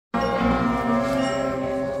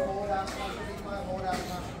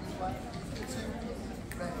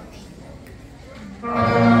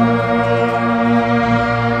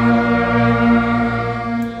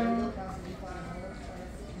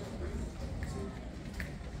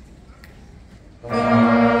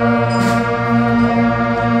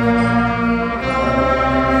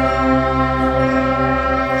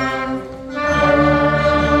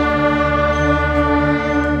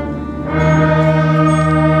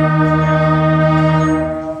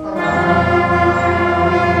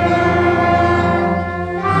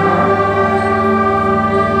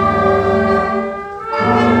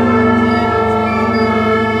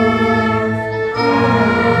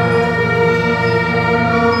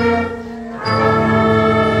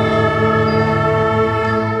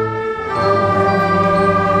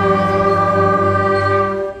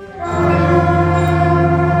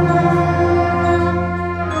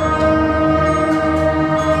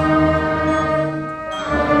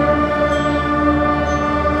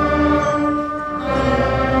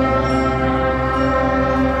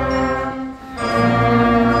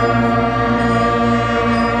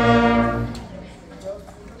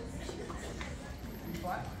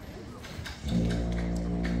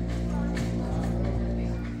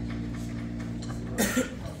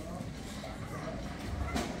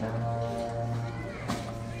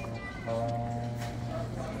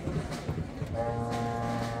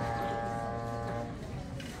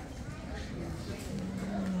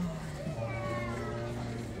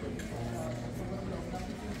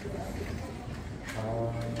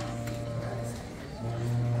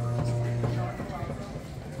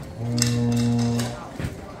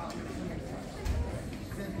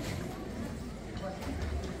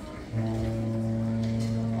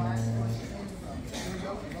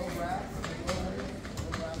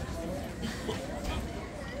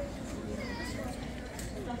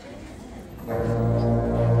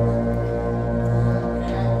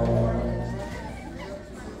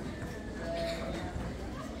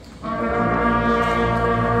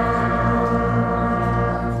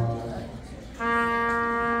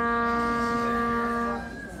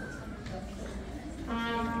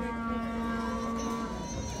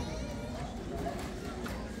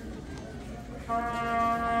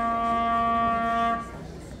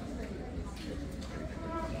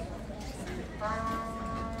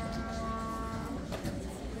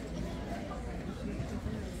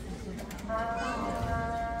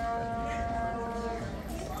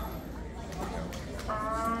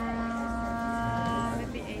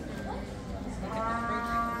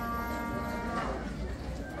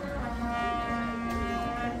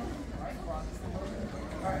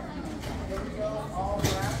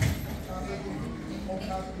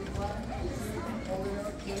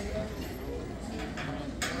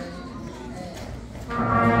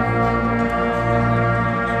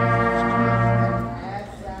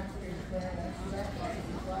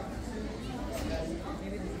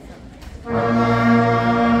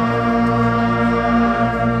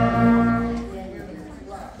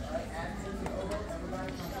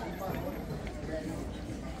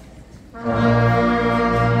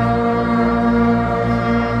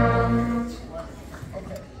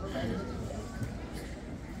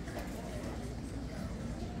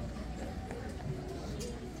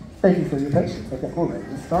Thank you for your patience. I think we're ready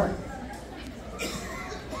to start.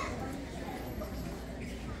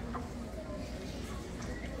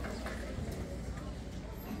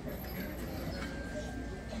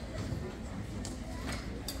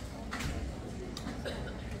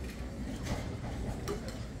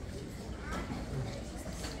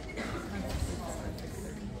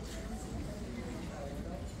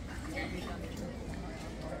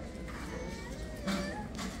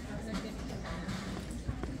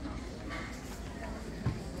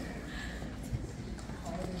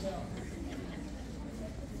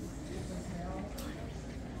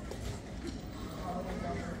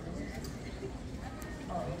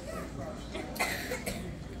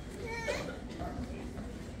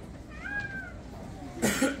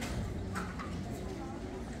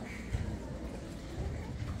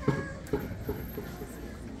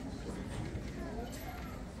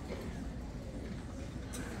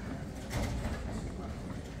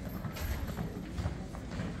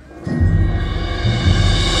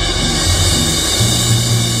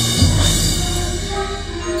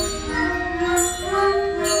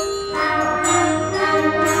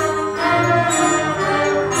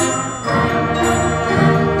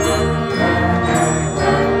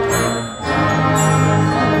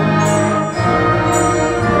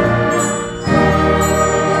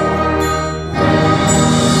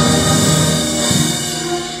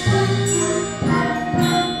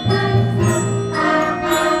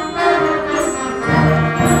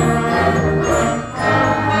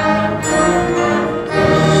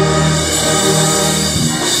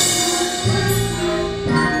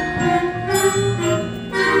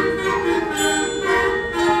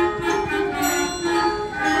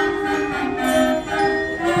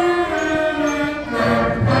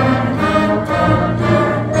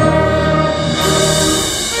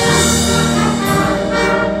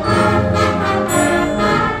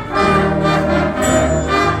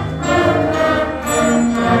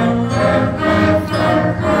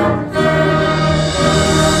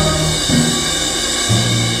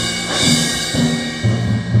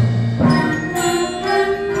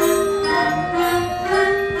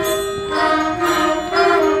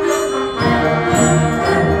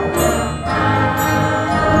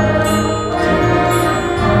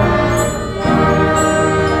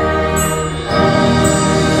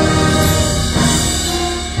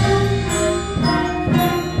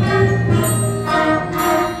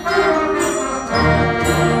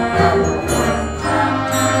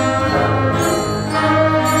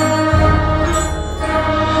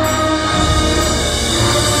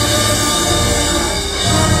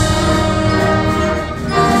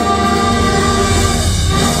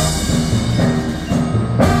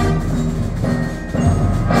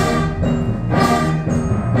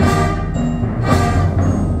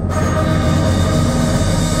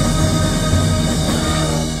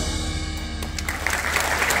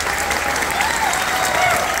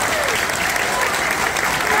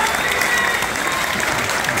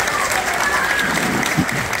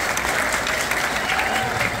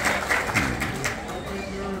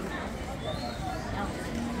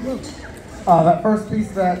 That first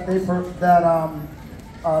piece that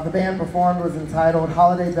the band performed was entitled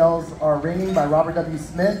 "Holiday Bells Are Ringing" by Robert W.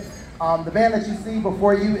 Smith. The band that you see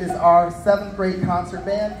before you is our 7th grade concert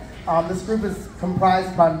band. This group is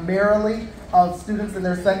comprised primarily of students in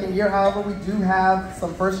their 2nd year. However, we do have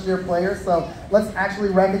some 1st year players, so let's actually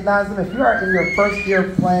recognize them. If you are in your 1st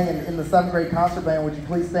year playing in the 7th grade concert band, would you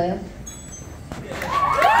please stand?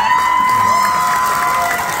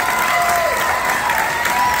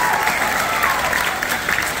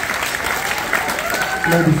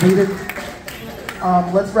 You may be seated.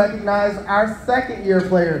 Let's recognize our 2nd year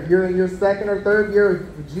player. If you're in your 2nd or 3rd year,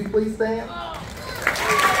 would you please stand?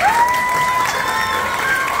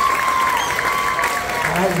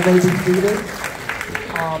 You may be seated.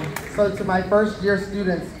 So to my 1st year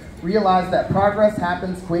students, realize that progress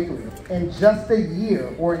happens quickly. In just a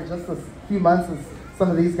year, or in just a few months, as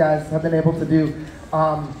some of these guys have been able to do,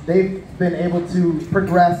 they've been able to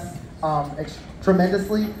progress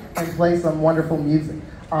tremendously and play some wonderful music.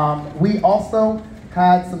 We also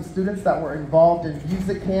had some students that were involved in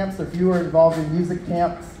music camps. If you were involved in music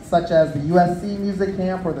camps, such as the USC music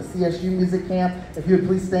camp or the CSU music camp, if you would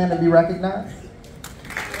please stand and be recognized.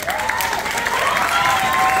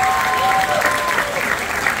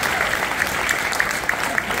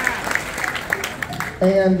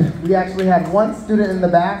 And we actually had one student in the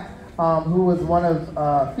back who was one of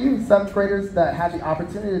a few 7th graders that had the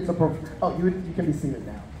opportunity to you can be seated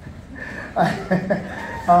now.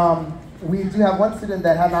 We do have one student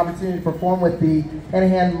that had an opportunity to perform with the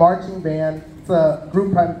Hanahan Marching Band. It's a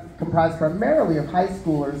group comprised primarily of high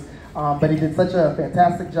schoolers, but he did such a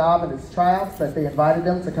fantastic job in his tryouts that they invited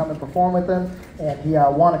him to come and perform with them, and he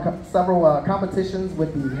won several competitions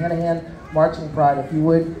with the Hanahan Marching Pride. If you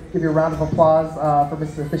would, give you a round of applause for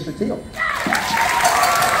Mr. Fisher Teal.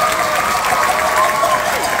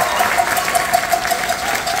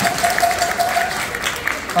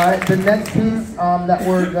 All right, the next piece that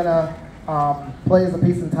we're gonna play is a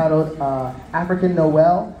piece entitled African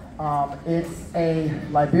Noel. It's a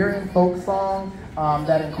Liberian folk song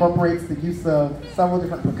that incorporates the use of several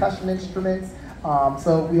different percussion instruments,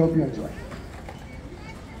 so we hope you enjoy.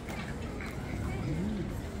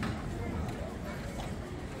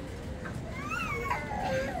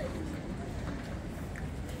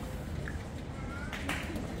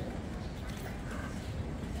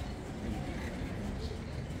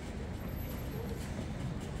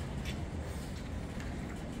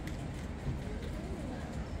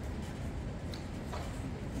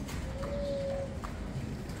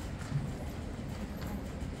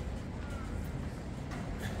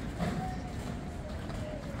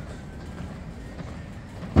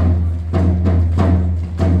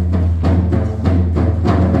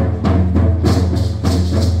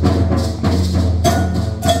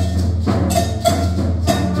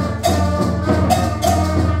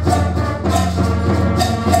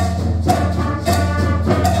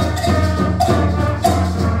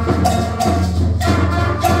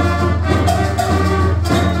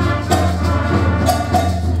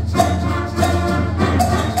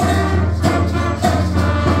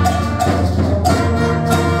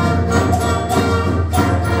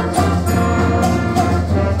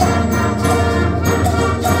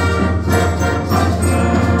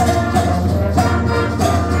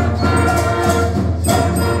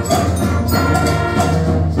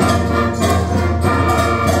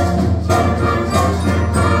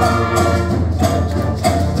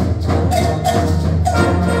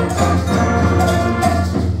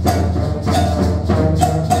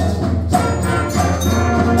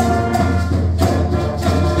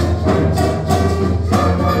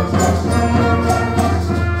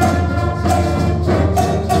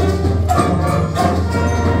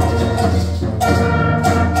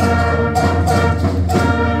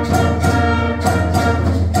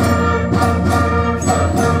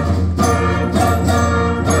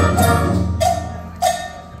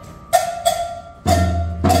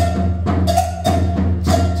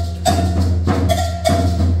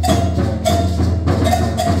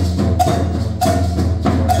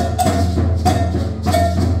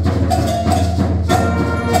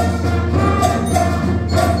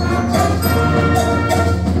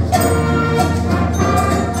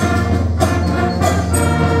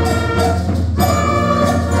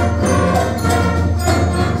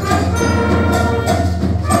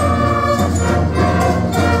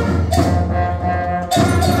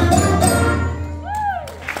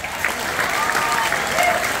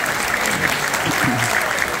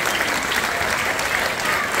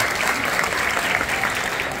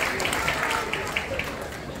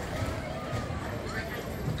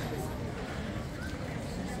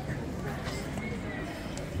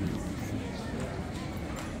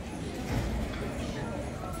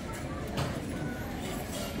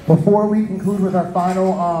 Before we conclude with our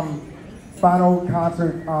final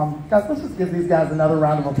concert, guys, let's just give these guys another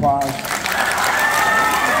round of applause.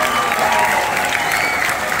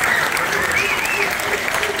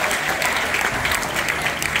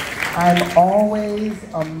 I'm always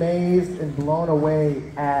amazed and blown away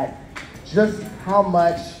at just how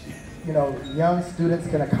much, young students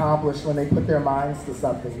can accomplish when they put their minds to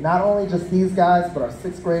something. Not only just these guys, but our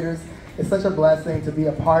sixth graders. It's such a blessing to be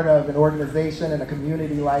a part of an organization and a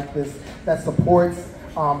community like this that supports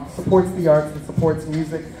the arts and supports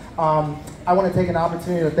music. I want to take an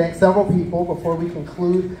opportunity to thank several people before we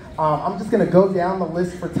conclude. I'm just going to go down the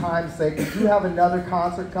list for time's sake. We do have another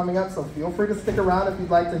concert coming up, so feel free to stick around if you'd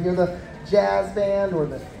like to hear the jazz band or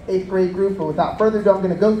the 8th grade group. But without further ado, I'm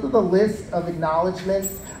going to go through the list of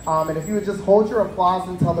acknowledgments. And if you would just hold your applause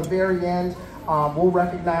until the very end, we'll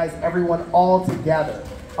recognize everyone all together.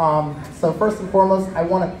 So first and foremost, I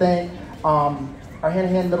want to thank our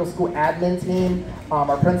Hanahan Middle School admin team,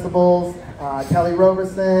 our principals, Kelly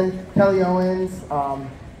Roberson, Kelly Owens,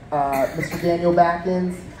 Mr. Daniel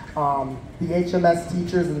Backins, the HMS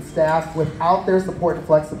teachers and staff. Without their support and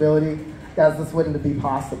flexibility, guys, this wouldn't be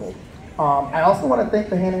possible. I also want to thank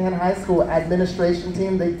the Hanahan High School administration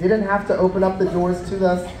team. They didn't have to open up the doors to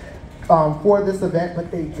us for this event,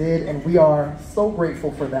 but they did, and we are so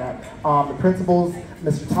grateful for that. The principals,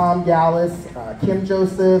 Mr. Tom Gallus, Kim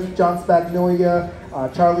Joseph, John Spagnolia,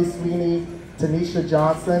 Charlie Sweeney, Tanisha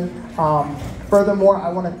Johnson. Furthermore, I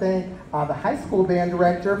want to thank the high school band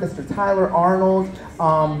director, Mr. Tyler Arnold,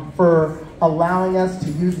 for allowing us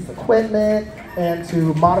to use his equipment and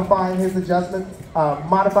to modifying his adjustments,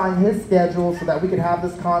 modifying his schedule so that we could have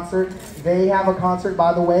this concert. They have a concert,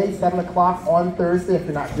 by the way, 7 o'clock on Thursday if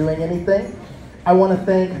you're not doing anything. I want to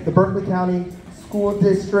thank the Berkeley County School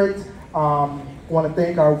District. I want to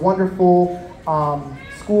thank our wonderful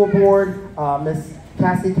school board, Miss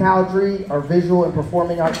Cassie Cowdrey, our visual and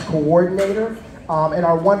performing arts coordinator, and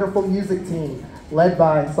our wonderful music team, led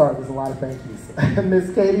by, sorry, there's a lot of thank yous,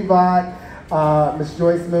 Miss Katie Vaught, Miss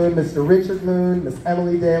Joyce Moon, Mr. Richard Moon, Miss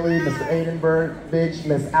Emily Daly, Mr. Aiden Bitch,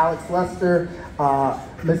 Miss Alex Lester,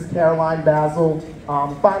 Miss Caroline Basil.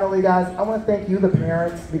 Finally, guys, I want to thank you, the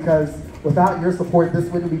parents, because without your support, this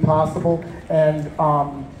wouldn't be possible. And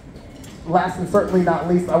last and certainly not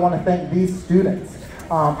least, I want to thank these students.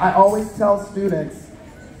 I always tell students,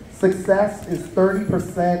 success is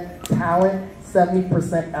 30% talent,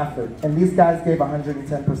 70% effort. And these guys gave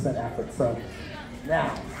 110% effort. So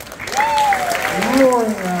now,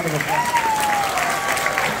 roaring round of applause.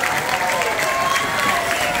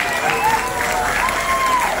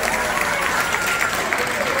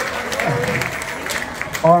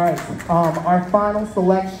 All right, our final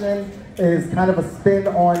selection is kind of a spin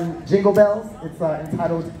on Jingle Bells. It's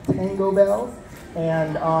entitled Tango Bells,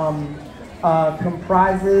 and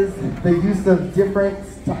comprises the use of different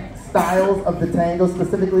styles of the tango,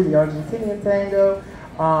 specifically the Argentinian tango,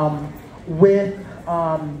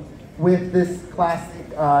 with this classic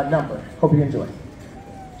number. Hope you enjoy.